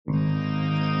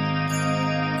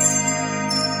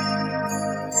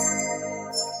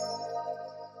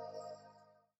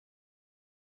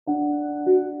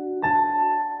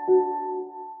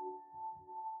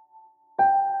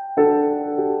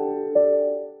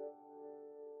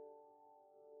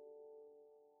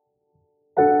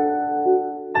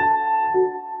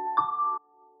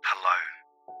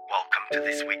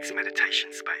this week's meditation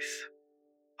space,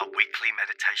 a weekly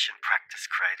meditation practice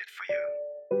created for you.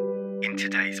 In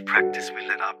today's practice, we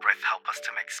let our breath help us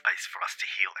to make space for us to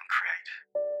heal and create.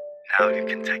 Now you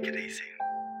can take it easy.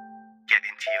 Get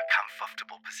into your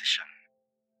comfortable position.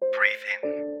 Breathe in.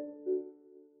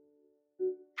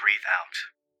 Breathe out.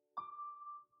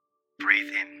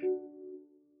 Breathe in.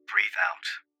 Breathe out.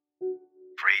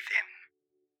 Breathe in.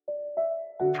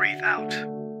 Breathe out.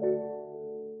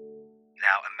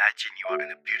 Now imagine you are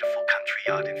in a beautiful country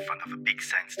yard in front of a big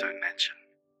sandstone mansion.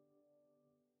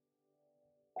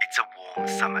 It's a warm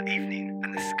summer evening and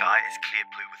the sky is clear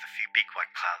blue with a few big white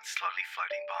clouds slowly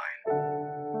floating by.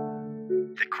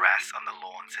 The grass on the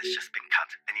lawns has just been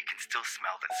cut and you can still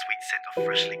smell that sweet scent of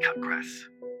freshly cut grass.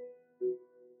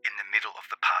 In the middle of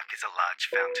the park is a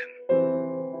large fountain.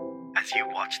 As you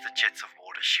watch the jets of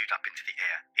water shoot up into the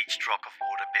air, each drop of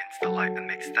water bends the light and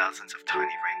makes thousands of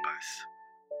tiny rainbows.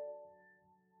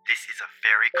 This is a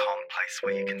very calm place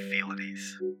where you can feel at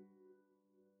ease.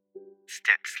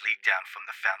 Steps lead down from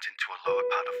the fountain to a lower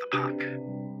part of the park.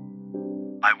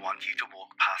 I want you to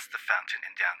walk past the fountain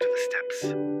and down to the steps.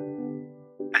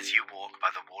 As you walk by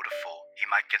the waterfall, you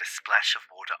might get a splash of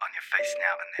water on your face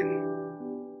now and then.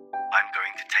 I'm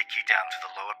going to take you down to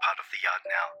the lower part of the yard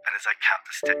now, and as I count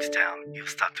the steps down, you'll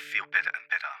start to feel better and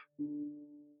better.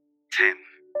 10,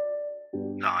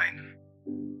 9,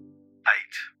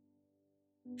 8,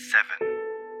 7,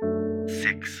 6,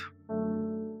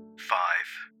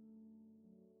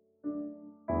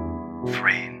 5, 3, 2,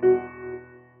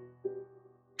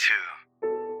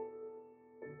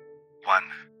 1.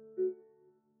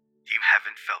 You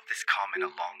haven't felt this calm in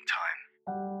a long time.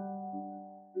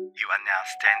 You are now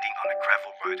standing on a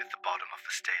gravel road at the bottom of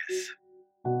the stairs.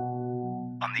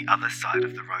 On the other side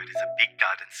of the road is a big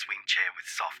garden swing chair with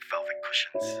soft velvet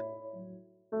cushions.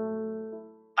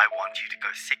 I want you to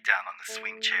go sit down on the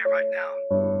swing chair right now.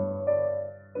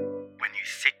 When you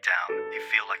sit down, you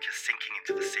feel like you're sinking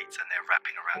into the seats and they're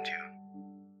wrapping around you.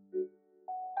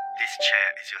 This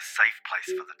chair is your safe place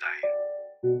for the day.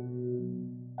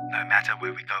 No matter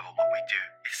where we go or what we do,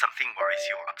 if something worries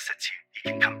you or upsets you, you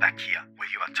can come back here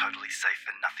where you are totally safe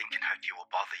and nothing can hurt you or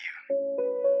bother you.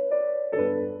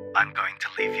 I'm going to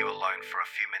leave you alone for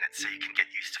a few minutes so you can get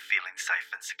used to feeling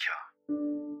safe and secure.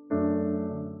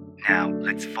 Now,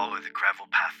 let's follow the gravel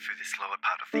path through this lower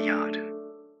part of the yard.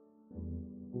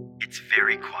 It's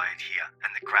very quiet here,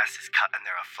 and the grass is cut and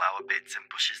there are flower beds and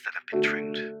bushes that have been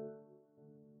trimmed.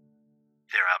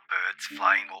 There are birds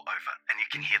flying all over, and you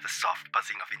can hear the soft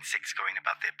buzzing of insects going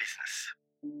about their business.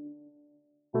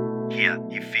 Here,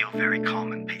 you feel very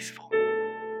calm and peaceful.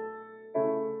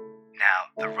 Now,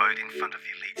 the road in front of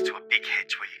you leads to a big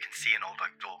hedge where you can see an old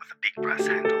oak door with a big brass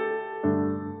handle.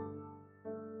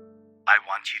 I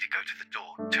want you to go to the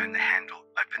door, turn the handle,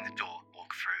 open the door,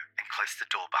 walk through, and close the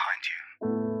door behind you.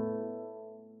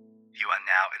 You are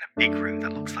now in a big room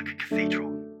that looks like a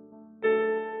cathedral.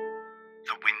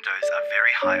 The windows are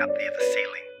very high up near the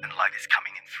ceiling, and light is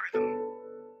coming in through them.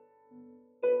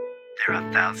 There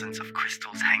are thousands of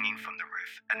crystals hanging from the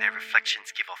roof, and their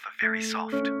reflections give off a very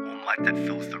soft, warm light that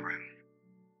fills the room.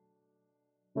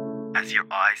 As your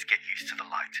eyes get used to the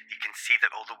light, you can see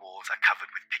that all the walls are covered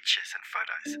with pictures and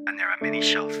photos, and there are many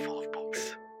shelves full of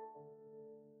books.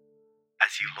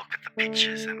 As you look at the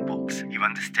pictures and books, you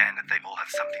understand that they all have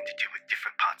something to do with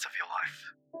different parts of your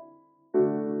life.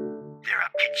 There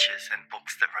are pictures and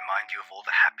books that remind you of all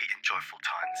the happy and joyful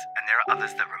times, and there are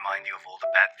others that remind you of all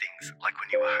the bad things, like when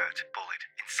you were hurt, bullied,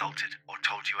 insulted, or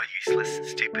told you are useless,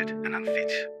 stupid, and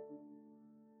unfit.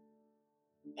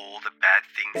 All the bad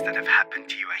things that have happened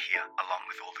to you are here, along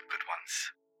with all the good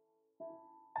ones.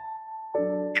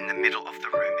 In the middle of the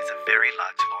room is a very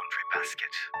large laundry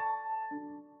basket.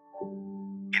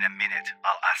 In a minute,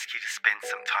 I'll ask you to spend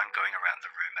some time going around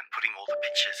the room and putting all the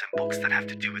pictures and books that have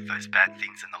to do with those bad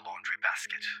things in the laundry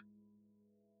basket.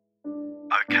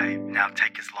 Okay, now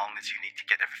take as long as you need to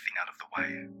get everything out of the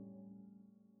way.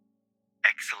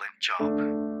 Excellent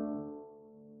job.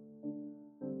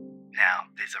 Now,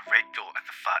 there's a red door at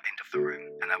the far end of the room,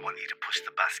 and I want you to push the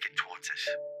basket towards it.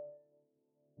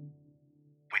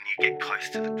 When you get close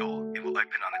to the door, it will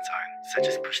open on its own, so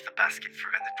just push the basket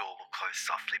through and the door will close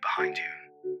softly behind you.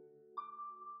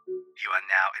 You are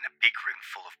now in a big room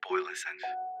full of boilers, and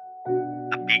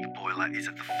a big boiler is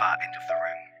at the far end of the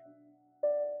room.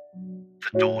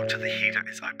 The door to the heater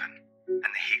is open,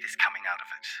 and the heat is coming out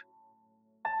of it.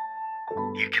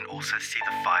 You can also see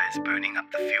the fires burning up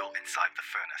the fuel inside the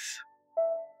furnace.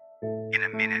 In a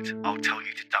minute, I'll tell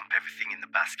you to dump everything in the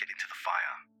basket into the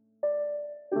fire.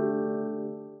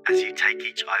 As you take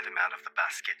each item out of the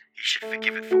basket, you should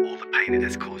forgive it for all the pain it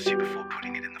has caused you before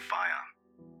putting it in the fire.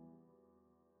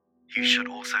 You should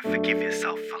also forgive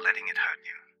yourself for letting it hurt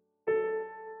you.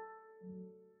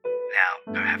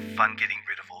 Now, go have fun getting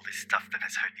rid of all this stuff that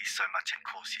has hurt you so much and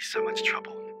caused you so much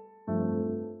trouble.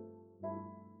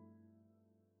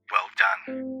 Well done.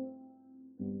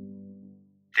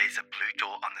 There's a blue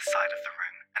door on the side of the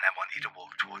room, and I want you to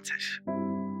walk towards it.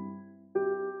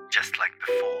 Just like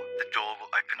before, the door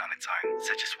will open on its own,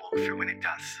 so just walk through when it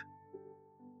does.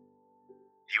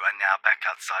 You are now back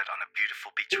outside on a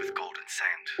beautiful beach with golden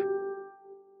sand.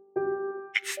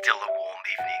 It's still a warm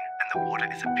evening, and the water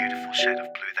is a beautiful shade of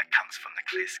blue that comes from the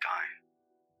clear sky.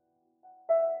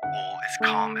 All is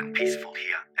calm and peaceful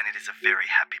here, and it is a very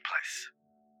happy place.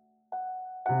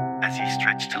 As you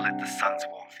stretch to let the sun's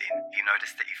warmth in, you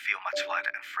notice that you feel much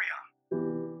lighter and freer.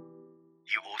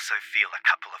 You also feel a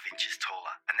couple of inches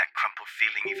taller, and that crumpled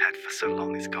feeling you've had for so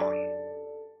long is gone.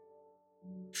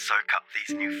 Soak up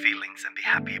these new feelings and be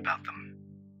happy about them.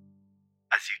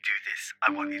 As you do this,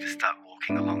 I want you to start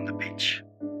walking along the beach.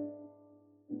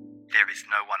 There is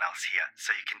no one else here,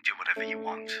 so you can do whatever you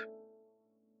want.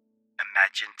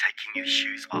 Imagine taking your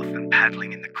shoes off and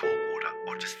paddling in the cool water,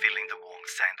 or just feeling the warm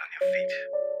sand on your feet.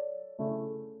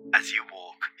 As you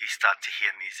walk, you start to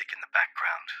hear music in the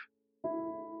background.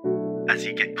 As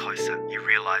you get closer, you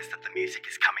realize that the music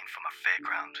is coming from a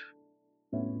fairground.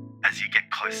 As you get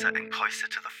closer and closer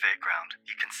to the fairground,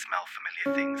 you can smell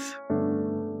familiar things.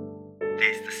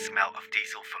 There's the smell of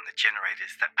diesel from the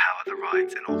generators that power the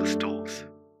rides and all the stalls.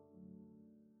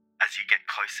 As you get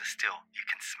closer still, you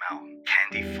can smell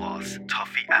candy floss,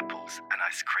 toffee apples, and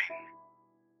ice cream.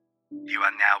 You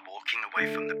are now walking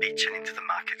away from the beach and into the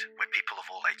market, where people of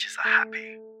all ages are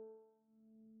happy.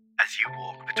 As you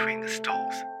walk between the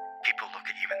stalls, people look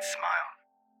at you and smile.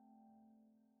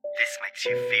 This makes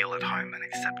you feel at home and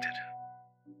accepted.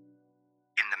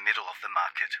 In the middle of the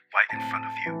market, right in front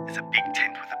of you, is a big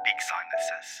tent with a big sign that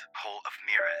says, Hall of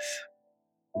Mirrors.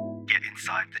 Get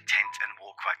inside the tent and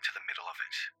walk right to the middle of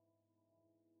it.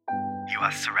 You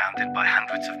are surrounded by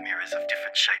hundreds of mirrors of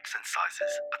different shapes and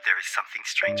sizes, but there is something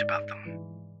strange about them.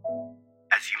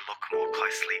 As you look more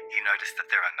closely, you notice that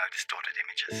there are no distorted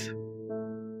images.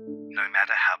 No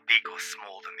matter how big or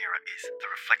small the mirror is,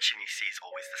 the reflection you see is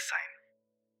always the same.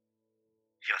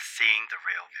 You're seeing the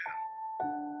real you.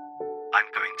 I'm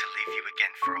going to leave you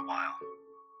again for a while.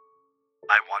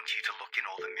 I want you to look in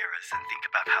all the mirrors and think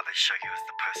about how they show you as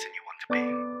the person you want to be.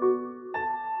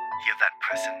 You're that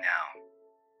person now.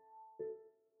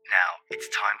 Now, it's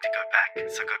time to go back,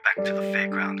 so go back to the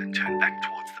fairground and turn back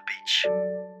towards the beach.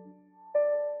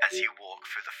 As you walk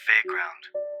through the fairground,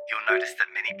 you'll notice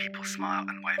that many people smile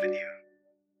and wave at you.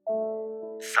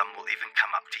 Some will even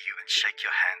come up to you and shake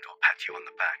your hand or pat you on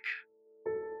the back.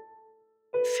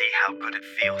 See how good it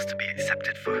feels to be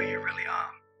accepted for who you really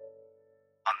are.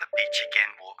 On the beach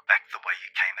again, walk back the way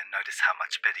you came and notice how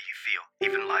much better you feel,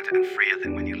 even lighter and freer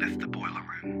than when you left the boiler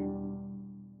room.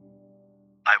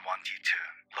 I want you to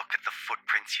look at the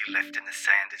footprints you left in the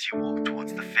sand as you walk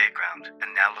towards the fairground,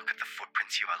 and now look at the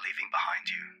footprints you are leaving behind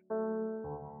you.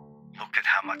 Look at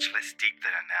how much less deep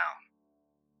they are now.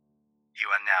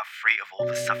 You are now free of all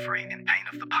the suffering and pain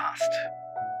of the past.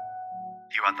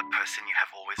 You are the person you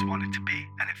have always wanted to be,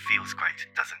 and it feels great,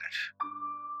 doesn't it?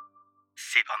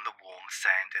 Sit on the warm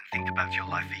sand and think about your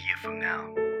life a year from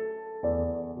now.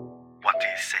 What do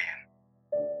you see?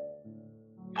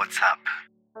 What's up?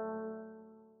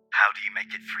 How do you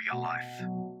make it through your life?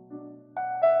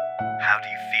 How do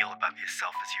you feel about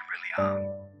yourself as you really are?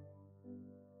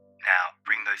 Now,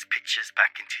 bring those pictures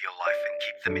back into your life and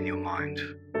keep them in your mind.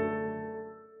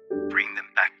 Bring them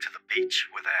back to the beach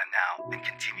where they are now and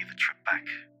continue the trip back.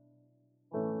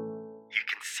 You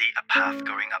can see a path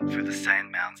going up through the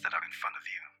sand mounds that are in front of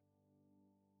you.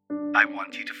 I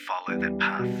want you to follow that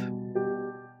path.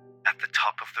 At the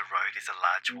top of the road is a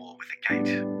large wall with a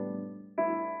gate.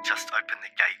 Just open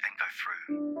the gate and go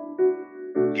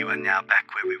through. You are now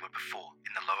back where we were before,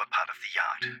 in the lower part of the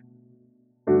yard.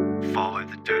 Follow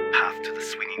the dirt path to the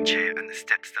swinging chair and the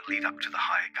steps that lead up to the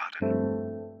higher garden.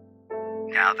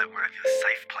 Now that we're at your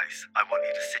safe place, I want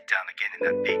you to sit down again in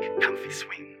that big, comfy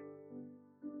swing.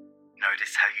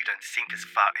 Notice how you don't sink as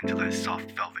far into those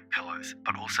soft velvet pillows,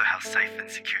 but also how safe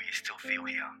and secure you still feel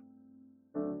here.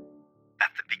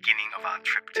 At the beginning of our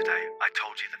trip today, I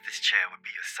told you that this chair would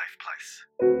be your safe place.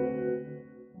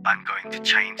 I'm going to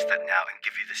change that now and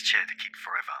give you this chair to keep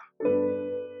forever.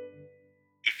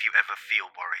 If you ever feel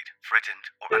worried, threatened,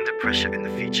 or under pressure in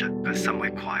the future, go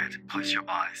somewhere quiet, close your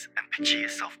eyes, and picture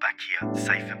yourself back here,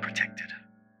 safe and protected.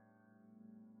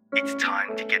 It's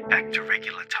time to get back to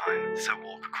regular time, so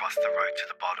walk across the road to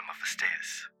the bottom of the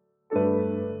stairs.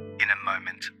 In a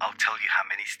moment, I'll tell you how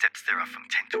many steps there are from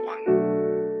 10 to 1.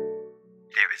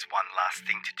 There is one last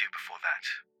thing to do before that.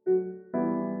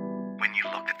 When you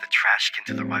look at the trash can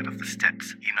to the right of the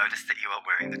steps, you notice that you are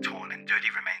wearing the torn and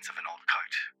dirty remains of an old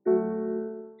coat.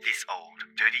 This old,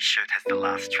 dirty shirt has the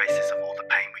last traces of all the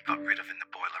paint we got rid of in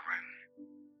the boiler room.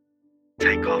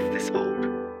 Take off this old,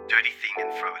 dirty thing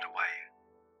and throw it away.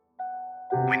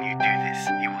 When you do this,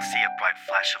 you will see a bright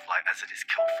flash of light as it is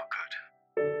killed for good.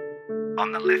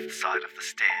 On the left side of the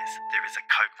stairs, there is a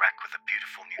coat rack with a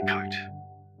beautiful new coat.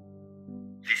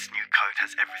 This new coat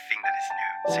has everything that is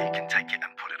new, so you can take it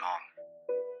and put it on.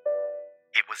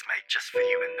 It was made just for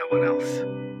you and no one else.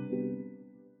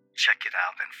 Check it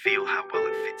out and feel how well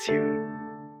it fits you.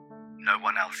 No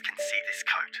one else can see this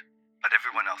coat, but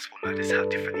everyone else will notice how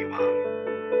different you are.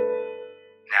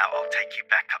 Now I'll take you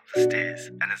back up the stairs,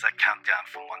 and as I count down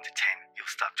from 1 to 10, you'll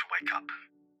start to wake up.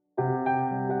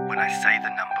 When I say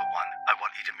the number 1, I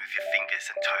want you to move your fingers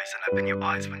and toes and open your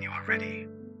eyes when you are ready.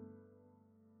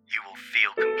 You will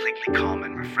feel completely calm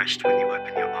and refreshed when you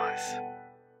open your eyes.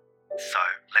 So,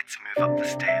 let's move up the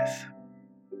stairs.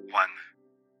 1,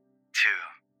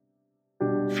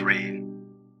 2, 3,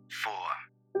 4,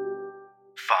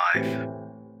 5,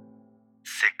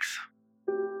 6, 8,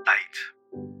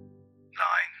 9,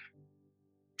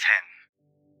 10.